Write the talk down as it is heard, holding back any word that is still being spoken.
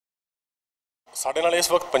ਸਾਡੇ ਨਾਲ ਇਸ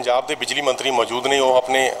ਵਕਤ ਪੰਜਾਬ ਦੇ ਬਿਜਲੀ ਮੰਤਰੀ ਮੌਜੂਦ ਨੇ। ਉਹ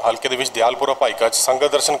ਆਪਣੇ ਹਲਕੇ ਦੇ ਵਿੱਚ ਦਿਆਲਪੁਰਾ ਭਾਈਕਾ 'ਚ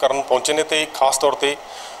ਸੰਗਤ ਦਰਸ਼ਨ ਕਰਨ ਪਹੁੰਚੇ ਨੇ ਤੇ ਖਾਸ ਤੌਰ ਤੇ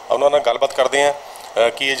ਉਹਨਾਂ ਨਾਲ ਗੱਲਬਾਤ ਕਰਦੇ ਆ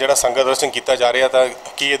ਕਿ ਇਹ ਜਿਹੜਾ ਸੰਗਤ ਦਰਸ਼ਨ ਕੀਤਾ ਜਾ ਰਿਹਾ ਤਾਂ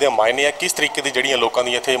ਕੀ ਇਹਦੇ ਮਾਇਨੇ ਆ, ਕਿਸ ਤਰੀਕੇ ਦੀ ਜਿਹੜੀਆਂ ਲੋਕਾਂ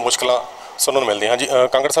ਦੀਆਂ ਇੱਥੇ ਮੁਸ਼ਕਲਾਂ ਸੁਣਨ ਨੂੰ ਮਿਲਦੀਆਂ। ਹਾਂਜੀ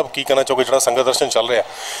ਕਾਂਗੜ ਸਾਹਿਬ, ਕੀ ਕਹਿਣਾ ਚਾਹੋਗੇ? ਜਿਹੜਾ ਸੰਗਤ ਦਰਸ਼ਨ ਚੱਲ ਰਿਹਾ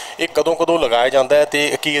ਇਹ ਕਦੋਂ ਲਗਾਇਆ ਜਾਂਦਾ ਹੈ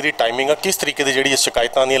ਤੇ ਕੀ ਇਹਦੀ ਟਾਈਮਿੰਗ ਆ, ਕਿਸ ਤਰੀਕੇ ਦੀ ਜਿਹੜੀ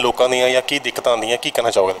ਸ਼ਿਕਾਇਤਾਂ ਆਉਂਦੀਆਂ ਲੋਕਾਂ ਦੀਆਂ ਜਾਂ ਕੀ ਦਿੱਕਤਾਂ ਆਉਂਦੀਆਂ, ਕੀ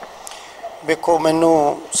ਕਹਿਣਾ ਚਾਹੋਗੇ? ਵੇਖੋ,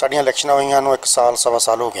 ਮੈਨੂੰ ਸਾਡੀਆਂ ਇਲੈਕਸ਼ਨਾਂ ਹੋਈਆਂ ਨੂੰ 1 ਸਾਲ ਸਵਾ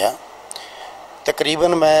ਸਾਲ ਹੋ ਗਿਆ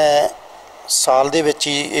ਤਕਰੀਬਨ। ਮੈਂ ਸਾਲ ਦੇ ਵਿੱਚ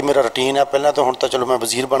ਹੀ ਇਹ ਮੇਰਾ ਰੂਟੀਨ ਹੈ। ਪਹਿਲਾਂ ਤਾਂ ਹੁਣ ਤਾਂ ਚਲੋ ਮੈਂ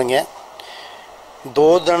ਵਜ਼ੀਰ ਬਣ ਗਿਆ, 2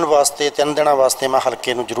 ਦਿਨ ਵਾਸਤੇ 3 ਦਿਨਾਂ ਵਾਸਤੇ ਮੈਂ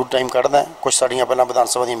ਹਲਕੇ ਨੂੰ ਜ਼ਰੂਰ ਟਾਈਮ ਕੱਢਦਾ। ਕੁਛ ਸਾਡੀਆਂ ਪਹਿਲਾਂ ਵਿਧਾਨ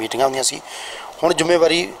ਸਭਾ ਦੀਆਂ ਮੀਟਿੰਗਾਂ ਹੁੰਦੀਆਂ ਸੀ। ਹੁਣ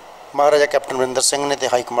ਜ਼ਿੰਮੇਵਾਰੀ ਮਹਾਰਾਜਾ ਕੈਪਟਨ ਅਮਰਿੰਦਰ ਸਿੰਘ ਨੇ ਤੇ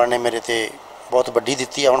ਹਾਈ ਕਮਾਂਡ ਨੇ ਮੇਰੇ ਤੇ ਬਹੁਤ ਵੱਡੀ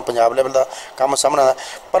ਦਿੱਤੀ ਆ। ਹੁਣ ਪੰਜਾਬ ਲੈਵਲ ਦਾ ਕੰਮ ਸਾਹਮਣਾ,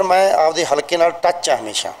 ਪਰ ਮੈਂ ਆਪਦੇ ਹਲਕੇ ਨਾਲ ਟੱਚ ਆ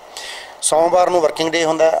ਹਮੇਸ਼ਾ। ਸੋਮਵਾਰ ਨੂੰ ਵਰਕਿੰਗ ਡੇ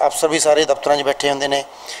ਹੁੰਦਾ, ਅਫਸਰ ਵੀ ਸਾਰੇ ਦਫ਼ਤਰਾਂ 'ਚ ਬੈਠੇ ਹੁੰਦੇ ਨੇ।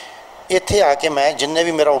 ਇੱਥੇ ਆ ਕੇ ਮੈਂ ਜਿੰਨੇ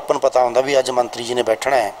ਵੀ ਮੇਰਾ ਓਪਨ ਪਤਾ ਹੁੰਦਾ ਵੀ ਅੱਜ ਮੰਤਰੀ ਜੀ ਨੇ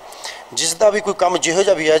ਬੈਠਣਾ ਹੈ, ਜਿਸ ਦਾ ਵੀ ਕੋਈ ਕੰਮ ਜਿਹੋ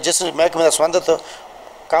ਜਿਹਾ ਵੀ ਹੈ, ਜਿਸ ਮਹਿਕਮੇ ਦਾ ਸੰਬੰਧਿਤ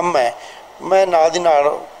ਕੰਮ ਹੈ, ਮੈਂ ਨਾਲ ਦੀ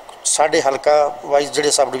ਨਾਲ ਸਾਡੇ ਹਲਕਾ ਵਾਈਜ਼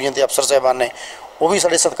ਜਿਹੜੇ ਸਬ ਡਿਵੀਜ਼ਨ ਦੇ ਅਫਸਰ ਸਾਹਿਬਾਨ ਨੇ ਉਹ ਵੀ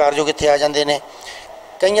ਸਾਡੇ ਸਤਿਕਾਰਯੋਗ ਇੱਥੇ ਆ ਜਾਂਦੇ ਨੇ।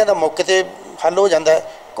 ਕਈਆਂ ਦਾ ਮੌਕੇ 'ਤੇ ਹੱਲ ਹੋ ਜਾਂਦਾ,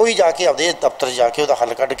 ਕੋਈ ਜਾ ਕੇ ਆਪਦੇ ਦਫ਼ਤਰ ਜਾ ਕੇ ਉਹਦਾ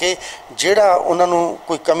ਹੱਲ ਕੱਢ ਕੇ ਜਿਹੜਾ ਉਹਨਾਂ ਨੂੰ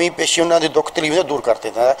ਕੋਈ ਕਮੀ ਪੇਸ਼ੀ ਉਹਨਾਂ ਦੀ ਦੁੱਖ ਤਕਲੀਫ ਦਾ ਦੂਰ ਕਰ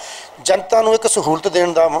ਦਿੰਦਾ। ਜਨਤਾ ਨੂੰ ਇੱਕ ਸਹੂਲਤ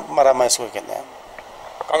ਦੇਣ ਦਾ ਮਾਰਾ ਮੈਂ ਇਸ ਨੂੰ ਕਹਿੰਦਾ ਹਾਂ।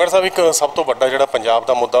 ਕਾਂਗੜ ਸਾਹਿਬ, ਇੱਕ ਸਭ ਤੋਂ ਵੱਡਾ ਜਿਹੜਾ ਪੰਜਾਬ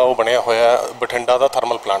ਦਾ ਮੁੱਦਾ ਉਹ ਬਣਿਆ ਹੋਇਆ ਬਠਿੰਡਾ ਦਾ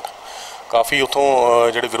ਥਰਮਲ ਪਲਾਂਟ। ਕਾਫੀ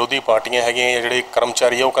ਉੱਥੋਂ ਜਿਹੜੇ ਵਿਰੋਧੀ ਪਾਰਟੀਆਂ ਹੈਗੀਆਂ, ਜਿਹੜੇ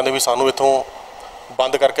ਕਰਮਚਾਰੀ ਆ, ਉਹ ਕਹਿੰਦੇ ਵੀ ਸਾਨੂੰ ਇੱਥੋਂ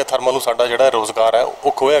ਬੰਦ ਕਰਕੇ ਥਰਮਲ ਨੂੰ ਸਾਡਾ ਜਿਹੜਾ ਰੋਜ਼ਗਾਰ ਹੈ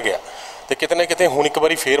ਉਹ ਖੋਇਆ ਗਿਆ। ਤੇ ਕਿਤੇ ਨਾ ਕਿਤੇ ਹੁਣ ਇੱਕ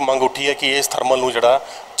ਵਾਰੀ ਫੇਰ ਮੰਗ ਉੱਠੀ ਹੈ ਕਿ ਇਸ ਥਰਮਲ ਨੂੰ ਜਿਹੜਾ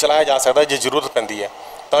ਚਲਾਇਆ ਜਾ ਸਕਦਾ ਜੇ ਜ਼ਰੂਰਤ ਪੈਂਦੀ ਹੈ।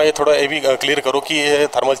 ਤਾਂ ਇਹ ਥੋੜ੍ਹਾ ਇਹ ਵੀ ਕਲੀਅਰ ਕਰੋ ਕਿ ਇਹ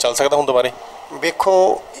ਥਰਮਲ ਚੱਲ ਸਕਦਾ ਹੁਣ ਦੁਬਾਰੇ।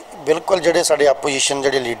 ਵੇਖੋ, ਬਿਲਕੁਲ ਜਿਹੜੇ ਸਾਡੇ ਆਪੋਜੀਸ਼ਨ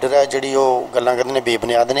ਜਿਹੜੇ ਲੀਡਰ ਹੈ ਜਿਹੜੀ ਉਹ ਗੱਲਾਂ ਕਰਦੇ ਨੇ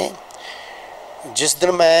ਬੇਬੁਨਿਆਦ ਨੇ। ਜਿਸ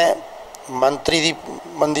ਦਿਨ ਮੈਂ ਮੰਤਰੀ ਦੀ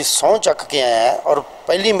ਬੰਦੀ ਸਹੁੰ ਚੱਕ ਕੇ ਆਇਆ ਔਰ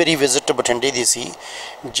ਪਹਿਲੀ ਮੇਰੀ ਵਿਜ਼ਿਟ ਬਠਿੰਡੇ ਦੀ ਸੀ,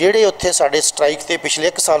 ਜਿਹੜੇ ਉੱਥੇ ਸਾਡੇ ਸਟ੍ਰਾਈਕ 'ਤੇ ਪਿਛਲੇ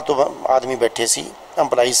 1 ਸਾਲ ਤੋਂ ਆਦਮੀ ਬੈਠੇ ਸੀ,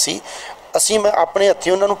 ਇੰਪਲਾਈਜ਼ ਸੀ, ਮੈਂ ਆਪਣੇ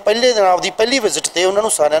ਹੱਥੀਂ ਉਹਨਾਂ ਨੂੰ ਪਹਿਲੇ ਦਿਨ ਆਪਦੀ ਪਹਿਲੀ ਵਿਜ਼ਿਟ 'ਤੇ ਉਹਨਾਂ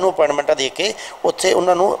ਨੂੰ ਸਾਰਿਆਂ ਨੂੰ ਅਪਾਇੰਟਮੈਂਟਾਂ ਦੇ ਕੇ ਉੱਥੇ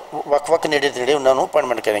ਉਹਨਾਂ ਨੂੰ ਵੱਖ-ਵੱਖ ਨੇੜੇ ਉਹਨਾਂ ਨੂੰ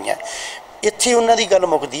ਅਪਾਇੰਟਮੈਂਟ ਕਰਾਈਆਂ। ਇੱਥੇ ਉਹਨਾਂ ਦੀ ਗੱਲ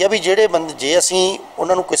ਮੁੱਕਦੀ ਆ ਵੀ ਜਿਹੜੇ ਬੰਦੇ ਜੇ ਅਸੀਂ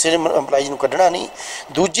ਉਹਨਾਂ ਨੂੰ ਕਿਸੇ ਨੇ ਇੰਪਲਾਈਜ਼ ਨੂੰ ਕੱਢਣਾ ਨਹੀਂ।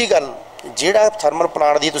 ਦੂਜੀ ਗੱਲ, ਜਿਹੜਾ ਥਰਮਲ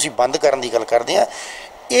ਪਲਾਂਟ ਦੀ ਤੁਸੀਂ ਬੰਦ ਕਰਨ ਦੀ ਗੱਲ ਕਰਦੇ ਆ,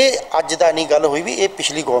 ਇਹ ਅੱਜ ਦਾ ਨਹੀਂ ਗੱਲ ਹੋਈ ਵੀ ਇਹ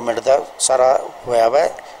ਪਿਛਲੀ ਗੌਰਮੈਂਟ ਦਾ ਸਾਰਾ ਹੋਇਆ ਵਾ।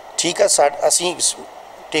 ਠੀਕ ਹੈ, ਅਸੀਂ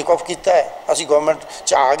ਟੇਕ ਆਫ ਕੀਤਾ ਹੈ, ਅਸੀਂ ਗੌਰਮੈਂਟ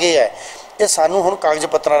 'ਚ ਆ ਗਏ ਹੈ। ਇਹ ਸਾਨੂੰ ਹੁਣ ਕਾਗਜ਼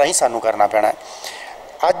ਪੱਤਰਾਂ ਰਾਹੀਂ ਸਾਨੂੰ ਕਰਨਾ ਪੈਣਾ।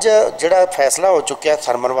 ਅੱਜ ਜਿਹੜਾ ਫੈਸਲਾ ਹੋ ਚੁੱਕਿਆ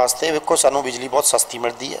ਥਰਮਲ ਵਾਸਤੇ, ਵੇਖੋ ਸਾਨੂੰ ਬਿਜਲੀ ਬਹੁਤ ਸਸਤੀ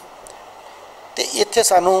ਮਿਲਦੀ ਹੈ ਅਤੇ ਇੱਥੇ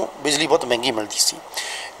ਸਾਨੂੰ ਬਿਜਲੀ ਬਹੁਤ ਮਹਿੰਗੀ ਮਿਲਦੀ ਸੀ।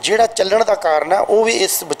 ਜਿਹੜਾ ਚੱਲਣ ਦਾ ਕਾਰਨ ਹੈ ਉਹ ਵੀ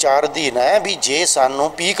ਇਸ ਵਿਚਾਰ ਅਧੀਨ ਹੈ ਵੀ ਜੇ ਸਾਨੂੰ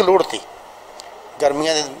ਪੀਕ ਲੋਡ 'ਤੇ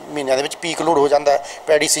ਗਰਮੀਆਂ ਦੇ ਮਹੀਨਿਆਂ ਦੇ ਵਿੱਚ ਪੀਕ ਲੋਡ ਹੋ ਜਾਂਦਾ ਹੈ,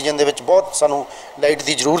 ਪੈਡੀ ਸੀਜ਼ਨ ਦੇ ਵਿੱਚ ਬਹੁਤ ਸਾਨੂੰ ਲਾਈਟ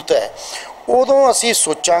ਦੀ ਜ਼ਰੂਰਤ ਹੈ, ਉਦੋਂ ਅਸੀਂ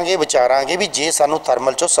ਸੋਚਾਂਗੇ ਵਿਚਾਰਾਂਗੇ ਵੀ ਜੇ ਸਾਨੂੰ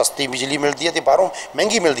ਥਰਮਲ 'ਚੋਂ ਸਸਤੀ ਬਿਜਲੀ ਮਿਲਦੀ ਹੈ ਅਤੇ ਬਾਹਰੋਂ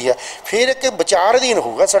ਮਹਿੰਗੀ ਮਿਲਦੀ ਹੈ, ਫਿਰ ਇੱਕ ਵਿਚਾਰ ਅਧੀਨ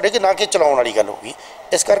ਹੋਊਗਾ ਸਾਡੇ ਕਿ ਨਾ ਕਿ ਚਲਾਉਣ ਵਾਲੀ ਗੱਲ ਹੋਊਗੀ।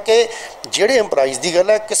 ਇਸ ਕਰਕੇ ਜਿਹੜੇ ਇੰਪਲਾਈਜ਼ ਦੀ ਗੱਲ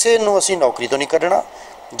ਹੈ, ਕਿਸੇ ਨੂੰ ਅਸੀਂ ਨੌਕਰੀ ਤੋਂ ਨਹੀਂ ਕੱਢਣਾ।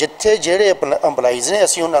 ਜਿੱਥੇ ਜਿਹੜੇ ਇੰਪਲਾਈਜ਼ ਨੇ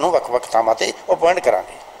ਅਸੀਂ ਉਹਨਾਂ ਨੂੰ ਵੱਖ-ਵੱਖ ਥਾਵਾਂ 'ਤੇ ਅਪੁਆਇੰਟ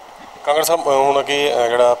ਕਰਾਂਗੇ। ਕਾਂਗੜ ਸਾਹਿਬ, ਹੁਣ ਅੱਗੇ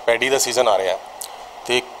ਜਿਹੜਾ ਪੈਡੀ ਦਾ ਸੀਜ਼ਨ ਆ ਰਿਹਾ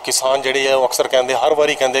ਅਤੇ ਕਿਸਾਨ ਜਿਹੜੇ ਆ ਉਹ ਅਕਸਰ ਕਹਿੰਦੇ, ਹਰ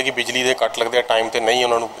ਵਾਰੀ ਕਹਿੰਦੇ ਕਿ ਬਿਜਲੀ ਦੇ ਕੱਟ ਲੱਗਦੇ ਆ ਟਾਈਮ 'ਤੇ, ਨਹੀਂ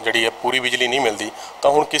ਉਹਨਾਂ ਨੂੰ ਜਿਹੜੀ ਹੈ ਪੂਰੀ ਬਿਜਲੀ ਨਹੀਂ ਮਿਲਦੀ।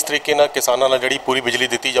 ਤਾਂ ਹੁਣ ਕਿਸ ਤਰੀਕੇ ਨਾਲ ਕਿਸਾਨਾਂ ਨਾਲ ਜਿਹੜੀ ਪੂਰੀ ਬਿਜਲੀ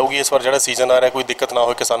ਦਿੱਤੀ ਜਾਊਗੀ ਇਸ ਵਾਰ ਜਿਹੜਾ ਸੀਜ਼ਨ ਆ ਰਿਹਾ, ਕੋਈ ਦਿੱਕਤ ਨਾ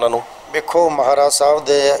ਹੋਵੇ ਕਿਸਾਨਾਂ ਨੂੰ? ਵੇਖੋ, ਮਹਾਰਾਜ ਸਾਹਿਬ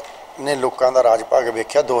ਦੇ ਨੇ ਲੋਕਾਂ ਦਾ ਰਾਜ ਭਾਗ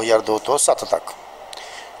ਵੇਖਿਆ 2002 ਤੋਂ 7 ਤੱਕ।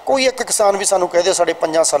 ਕੋਈ ਇੱਕ ਕਿਸਾਨ ਵੀ ਸਾਨੂੰ ਕਹਦੇ ਸਾਡੇ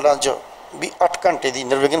 5 ਸਾਲਾਂ 'ਚ ਵੀ 8 ਘੰਟੇ ਦੀ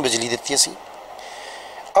ਨਿਰਵਿਘਨ ਬਿਜਲੀ ਦਿੱਤੀ ਅਸੀਂ।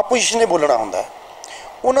 ਆਪੋਜੀਸ਼ਨ ਨੇ ਬੋਲਣਾ ਹੁੰਦਾ,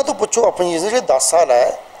 ਉਹਨਾਂ ਤੋਂ ਪੁੱਛੋ ਆਪਣੀ ਜਿਹੜੇ 10 ਸਾਲ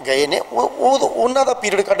ਹੈ ਗਏ ਨੇ ਉਹਨਾਂ ਦਾ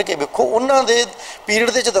ਪੀਰੀਅਡ ਕੱਢ ਕੇ ਵੇਖੋ। ਉਹਨਾਂ ਦੇ ਪੀਰੀਅਡ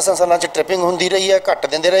ਦੇ 'ਚ 10 ਸਾਲਾਂ 'ਚ ਟ੍ਰਿਪਿੰਗ ਹੁੰਦੀ ਰਹੀ ਹੈ, ਘੱਟ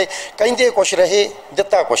ਦਿੰਦੇ ਰਹੇ, ਕਹਿੰਦੇ ਕੁਛ ਰਹੇ,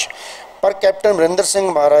 ਦਿੱਤਾ ਕੁਛ। ਪਰ ਕੈਪਟਨ ਅਮਰਿੰਦਰ ਸਿੰਘ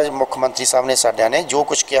ਮਹਾਰਾਜ ਮੁੱਖ ਮੰਤਰੀ ਸਾਹਿਬ ਨੇ ਸਾਡਿਆਂ ਨੇ ਜੋ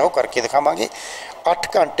ਕੁਛ ਕਿਹਾ ਉਹ ਕਰਕੇ ਦਿਖਾਵਾਂਗੇ। 8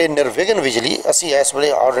 ਘੰਟੇ ਨਿਰਵਿਘਨ ਬਿਜਲੀ ਅਸੀਂ ਇਸ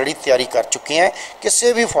ਵੇਲੇ ਆਲਰੇਡੀ ਤਿਆਰੀ ਕਰ ਚੁੱਕੇ ਹਾਂ।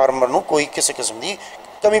 ਕਿਸੇ ਵੀ ਫਾਰਮਰ ਨੂੰ ਕੋਈ ਕਿਸੇ ਕਿਸਮ ਦੀ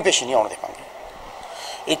ਕਮੀ ਪੇਸ਼ੀ ਨਹੀਂ ਆਉਣ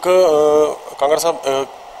ਦੇਵਾਂਗੇ। ਇੱਕ ਕਾਂਗੜ ਸਾਹਿਬ,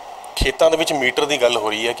 ਖੇਤਾਂ ਦੇ ਵਿੱਚ ਮੀਟਰ ਦੀ ਗੱਲ ਹੋ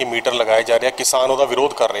ਰਹੀ ਹੈ ਕਿ ਮੀਟਰ ਲਗਾਏ ਜਾ ਰਹੇ ਆ, ਕਿਸਾਨ ਉਹਦਾ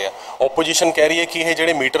ਵਿਰੋਧ ਕਰ ਰਹੇ ਆ। ਓਪੋਜੀਸ਼ਨ ਕਹਿ ਰਹੀ ਹੈ ਕਿ ਇਹ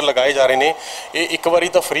ਜਿਹੜੇ ਮੀਟਰ ਲਗਾਏ ਜਾ ਰਹੇ ਨੇ ਇਹ ਇੱਕ ਵਾਰੀ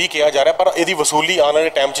ਤਾਂ ਫ੍ਰੀ ਕਿਹਾ ਜਾ ਰਿਹਾ, ਪਰ ਇਹਦੀ ਵਸੂਲੀ ਆਉਣ ਵਾਲੇ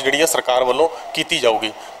ਟਾਈਮ 'ਚ ਜਿਹੜੀ ਹੈ ਸਰਕਾਰ ਵੱਲੋਂ ਕੀਤੀ ਜਾਊਗੀ।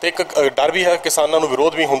 ਅਤੇ ਇੱਕ ਡਰ ਵੀ ਹੈ, ਕਿਸਾਨਾਂ ਨੂੰ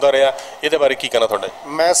ਵਿਰੋਧ ਵੀ ਹੁੰਦਾ ਰਿਹਾ। ਇਹਦੇ ਬਾਰੇ ਕੀ ਕਹਿਣਾ ਤੁਹਾਡਾ?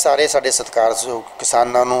 ਮੈਂ ਸਾਰੇ ਸਾਡੇ ਸਤਿਕਾਰਯੋਗ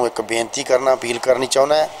ਕਿਸਾਨਾਂ ਨੂੰ ਇੱਕ ਬੇਨਤੀ ਕਰਨਾ, ਅਪੀਲ ਕਰਨੀ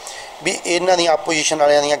ਚਾਹੁੰਦਾ ਵੀ ਇਹਨਾਂ ਦੀਆਂ ਆਪੋਜੀਸ਼ਨ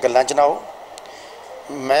ਵਾਲਿਆਂ ਦੀਆਂ ਗੱਲਾਂ 'ਚ ਨਾ ਆਓ।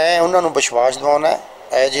 ਮੈਂ ਉਹਨਾਂ ਨੂੰ ਵਿਸ਼ਵਾਸ ਦਿਵਾਉਣਾ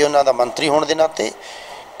ਐਜ ਏ ਉਹਨਾਂ ਦਾ ਮੰਤਰੀ ਹੋਣ ਦੇ ਨਾਤੇ,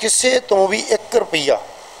 ਕਿਸੇ ਤੋਂ ਵੀ 1 ਰੁਪਈਆ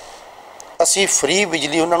ਅਸੀਂ ਫ੍ਰੀ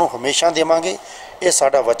ਬਿਜਲੀ ਉਹਨਾਂ ਨੂੰ ਹਮੇਸ਼ਾ ਦੇਵਾਂਗੇ। ਇਹ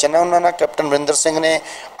ਸਾਡਾ ਵਚਨ ਹੈ ਉਹਨਾਂ ਨਾਲ। ਕੈਪਟਨ ਅਮਰਿੰਦਰ ਸਿੰਘ ਨੇ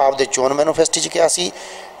ਆਪਦੇ ਚੋਣ ਮੈਨੀਫੈਸਟੋ 'ਚ ਕਿਹਾ ਸੀ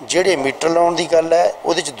ਜਿਹੜੇ ਮੀਟਰ ਲਾਉਣ ਦੀ ਗੱਲ ਹੈ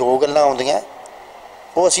ਉਹਦੇ 'ਚ 2 ਗੱਲਾਂ ਆਉਂਦੀਆਂ,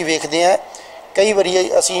 ਉਹ ਅਸੀਂ ਵੇਖਦੇ ਹਾਂ। ਕਈ ਵਾਰੀ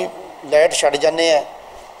ਅਸੀਂ ਲਾਈਟ ਛੱਡ ਜਾਂਦੇ ਹਾਂ,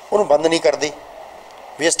 ਉਹਨੂੰ ਬੰਦ ਨਹੀਂ ਕਰਦੇ,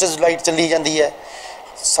 ਵੇਸਟੇਜ ਲਾਈਟ ਚੱਲੀ ਜਾਂਦੀ ਹੈ।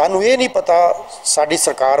 ਸਾਨੂੰ ਇਹ ਨਹੀਂ ਪਤਾ ਸਾਡੀ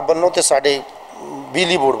ਸਰਕਾਰ ਵੱਲੋਂ ਅਤੇ ਸਾਡੇ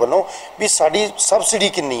बिजली बोर्ड वालों भी साड़ी सबसिडी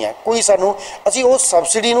कितनी है, कोई सानू असी उस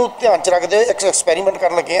सबसिडी नूं ध्यान च रखते हुए एक एक्सपैरीमेंट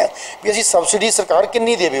कर लगे हैं भी असी सबसिडी सरकार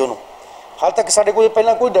कितनी देवे उन्होंने। हाल तक साढ़े कोल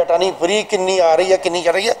पहला कोई डाटा नहीं फ्री कितनी आ रही है कितनी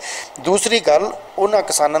जा रही है। दूसरी गल उन्होंने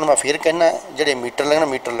किसानों मैं फिर कहना जोड़े मीटर लगना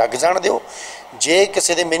मीटर लग जान दो। जे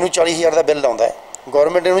किसी के मैनू 40,000 का बिल आता है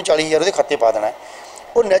गौरमेंट ने 40,000 के खाते पा देना है,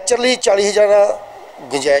 वो नैचुरली 40,000 का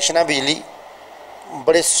गुंजाइश ना बिजली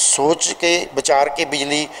बड़े सोच के विचार के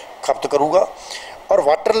बिजली खपत करूँगा। और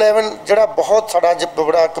वाटर लैवल जोड़ा बहुत साड़ा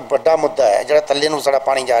बड़ा एक बड़ा मुद्दा है जोड़ा थले नूं साड़ा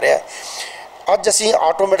पानी जा रहा है। अज असी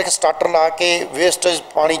आटोमैटिक स्टार्टर ला के वेस्टेज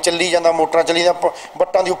पानी चली जाता मोटर चली जाता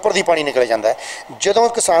बट्टां दी उपर दी पानी निकल जाता है। जदों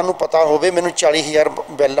किसान नूं पता होवे मैनूं 40,000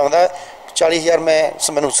 बिल आउंदा 40,000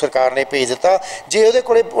 मैनूं सरकार ने भेज दिता, जे उहदे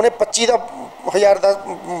कोले उहने 25,000 का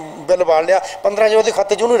बिल वाल लिया 15,000 उहदे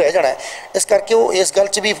खाते च उहनूं रह जाना है। इस करके वो इस गल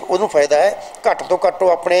च भी उहनूं फायदा है, घट तो घट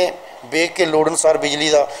अपने वेख के लोड़ अनुसार बिजली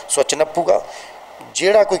का सुच नप्पूगा।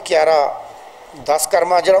 जिहड़ा कोई क्यारा 10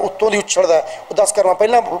 कर्मा जो उत्तों की उछलता है वो 10 कर्मा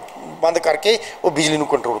पहला बंद करके वो बिजली को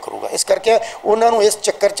कंट्रोल करूँगा। इस करके उन्होंने इस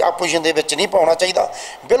चक्कर च आपोजिशन के नहीं पाना चाहिए।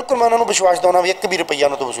 बिल्कुल मैं उन्होंने विश्वास दिलाना भी 1 भी रुपया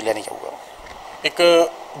उन्होंने तो वसूलिया नहीं जाऊगा। एक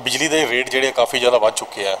बिजली के रेट जोड़े काफ़ी ज़्यादा बढ़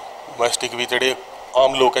चुके हैं, डोमैसटिक भी जोड़े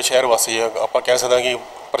आम लोग है शहर वासी है आप कह सकते हैं कि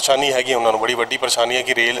परेशानी हैगी उन्होंने बड़ी वड्डी परेशानी है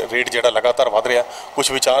कि रेट जोड़ा लगातार वध रहा।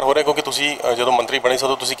 कुछ विचार हो रहा क्योंकि तुसी जो मंत्री बने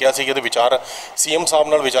सो तुसी कहा कि विचार CM साहब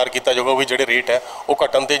नाल विचार किया जाऊगा भी जोड़े रेट है वो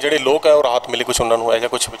घटन से जोड़े लोग है और राहत मिले कुछ उन्होंने ऐसा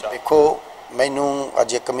कुछ विचार। देखो मैनू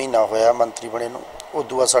अज 1 महीना होया मंत्री बने नूं,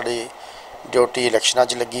 उदों बाद साडी ड्यूटी इलैक्शनां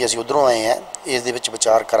च लगी असीं उधरों आए हैं। इस दे विच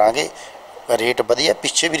विचार करांगे। रेट वधिया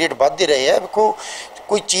पिछे भी रेट वधदे रहे हैं। देखो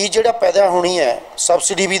कोई चीज़ जिहड़ा पैदा होनी है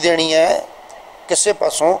सबसिडी भी देनी है किसी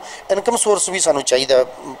पासों इनकम सोर्स भी सानू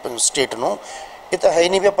चाहिए स्टेट नूं। ये तो है ही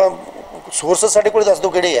नहीं भी आप सोर्स साढ़े को दस दो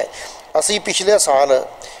किहड़े है। असी पिछले साल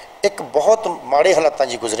एक बहुत माड़े हालातों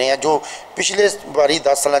जी गुजरे हैं जो पिछले बारी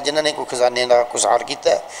 10 साल जिन्होंने कोई खजाने का कुसार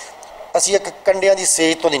किया असी एक कंडियां की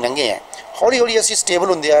सेज तो नहीं लंघे हैं। हौली हौली असी स्टेबल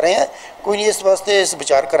होंदे आ रहे हैं। कोई नहीं इस वास्ते इस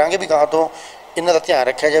विचार करांगे भी गां तो इन्हां दा ध्यान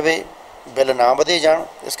रखा जाए बिल ना वधे जाण।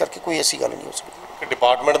 इस करके कोई ऐसी गल नहीं हो सकती।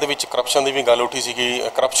 डिपार्टमेंट के करप्शन की भी गल उठी सी कि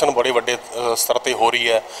करप्शन बड़े वड्डे स्तर पर हो रही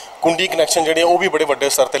है। कुंडी कनैक्शन जोड़े वो भी बड़े वड्डे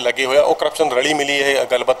स्तर पर लगे हुए वो करप्शन रली मिली है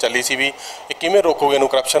गलबात चली सी भी किवें रोकोगे इनू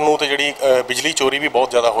करप्शन नूं ते जिहड़ी बिजली चोरी भी बहुत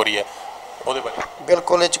ज़्यादा हो रही है वो बारे।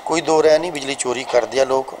 बिल्कुल इस कोई दो राय नहीं, बिजली चोरी करते हैं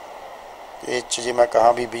लोग। ये जे मैं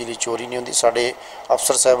कहा भी बिजली चोरी नहीं होंदी, साढ़े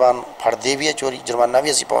अफसर साहबान फड़ते भी है चोरी जुर्माना भी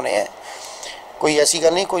असीं पाउने हैं। कोई ऐसी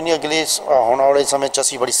गल नहीं, कोई नहीं अगले आने वाले समय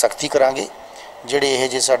असीं बड़ी सख्ती करांगे। जिहड़े ये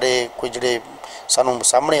जे साडे कोई जिहड़े सानू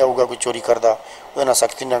सामने आऊगा कोई चोरी करदा उहदे नाल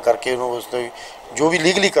सख्ती ना करके उस जो भी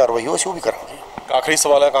लीगली कार्रवाई हो असीं वो भी करांगे। आखिरी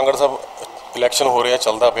सवाल है कांगड़ साहब, इलैक्शन हो रहा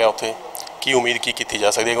चलता पाया उत्थे की उम्मीद की जा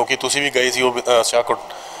सकती है क्योंकि तुसीं भी गए सी वो शाहकोट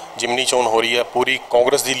जिमनी चोन हो रही है पूरी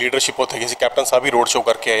कांग्रेस की लीडरशिप उत्थे गई सी कैप्टन साहब भी रोड शो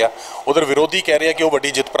करके आया उधर विरोधी कह रहे हैं कि वो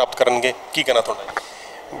वड्डी जित प्राप्त करनगे की कहना तुहाडा?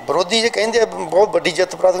 विरोधी जो कहते बहुत वड्डी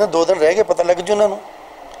जित प्राप्त कर 2 दिन रह गए पता लग जू उन्होंने।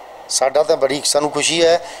 साडा तो बड़ी सानू खुशी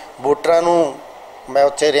है वोटरां नूं मैं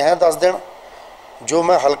उत्थे रहा 10 दिन जो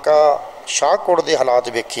मैं हल्का शाहकोट के हालात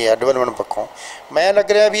वेखे है डेवलपमेंट पक्षों मैं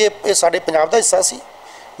लग रहा भी ये साडे पंजाब का हिस्सा सी।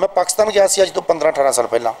 मैं पाकिस्तान गया सी अज तो 15-18 साल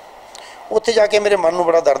पहला उत्थे जाके मेरे मन में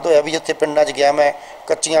बड़ा दर्द होया भी जिथे पिंडां च गया मैं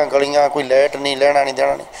कच्चियां गलियां कोई लाइट नहीं लेना नहीं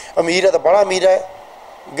देना नहीं। अमीर है तो बड़ा अमीर है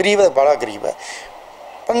गरीब है तो बड़ा गरीब है।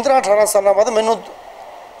 15-18 साल बाद मैनू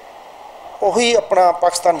उही अपना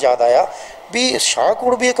पाकिस्तान याद आया भी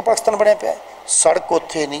शाहकोट भी एक पाकिस्तान बनया पिया। सड़क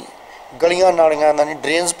उत्थे नहीं गलियां नालियां नहीं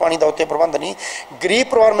ड्रेन्स पानी का उत्ते प्रबंध नहीं। गरीब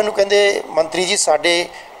परिवार मैनू कहंदे मंत्री जी साडे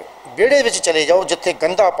विहड़े विच चले जाओ जिथे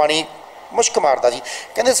गंदा पानी मुश्क मारदा जी।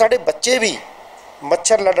 कहंदे साडे बच्चे भी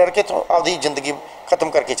मच्छर लड़ लड़ के आपकी जिंदगी खत्म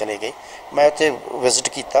करके चले गए। मैं उत्थे विजिट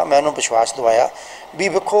किया मैं उन्होंने विश्वास दवाया भी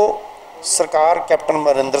वेखो सरकार कैप्टन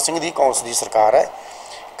अमरिंदर सिंह की कांग्रेस की सरकार है।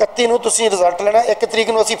 31 नूं तुसीं रिजल्ट लेना 1 तरीक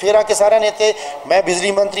नूं असीं फिर आके सारिਆਂ ने इत्थे मैं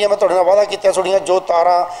बिजली मंत्री मैं तुहाडे नाल वादा कीता तुहाडीਆਂ जो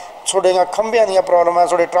तारां तुहाडीਆਂ खंभिਆਂ ਦੀਆਂ प्रॉब्लम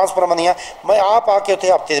तुहाडे ट्रांसफार्मर ਦੀਆਂ मैं आप आके उत्थे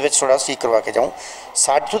हफ्ते दे विच थोड़ा ठीक करवा के जाऊँ।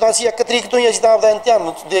 साडे तो असीं 1 तरीक तो ही असीं तां आपदा इम्तिहान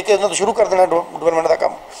दे के उन्हां शुरू कर देना डेवलपमेंट का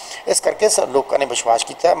काम। इस करके लोगों ने विश्वास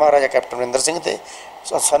किया महाराजा कैप्टन अमरिंदर सिंह ते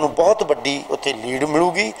सानू बहुत वड्डी उत्थे लीड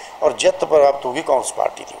मिलूगी और जित प्राप्त होगी कांग्रेस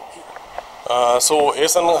पार्टी की होगी। सो ये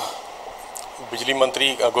सन बिजली मंत्री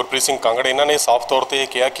गुरप्रीत सिंह कांगड़ इन्होंने साफ तौर पर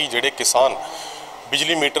कहा कि जोड़े किसान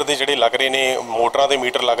बिजली मीटर के जोड़े लग रहे हैं मोटरां के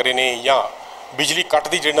मीटर लग रहे हैं या बिजली कट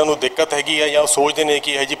की जिन्होंने दिक्कत हैगी है या सोचते हैं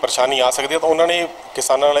कि यह जी परेशानी आ सकती है तो उन्होंने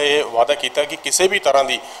किसानों ने यह वादा किया कि किसी भी तरह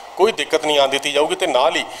की कोई दिक्कत नहीं आने दी जाऊगी। तो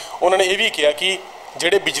नाल ही उन्होंने ये भी कहा कि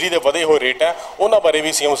ਜਿਹੜੇ बिजली के ਵਧੇ ਹੋਏ रेट है उन्होंने बारे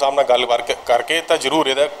भी CM साहब नाल गलबात करके तो जरूर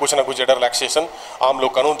ਇਹਦਾ कुछ ना कुछ ਜਿਹੜਾ रिलैक्सेशन आम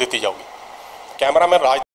लोगों को दी जाऊगी। कैमरामैन राज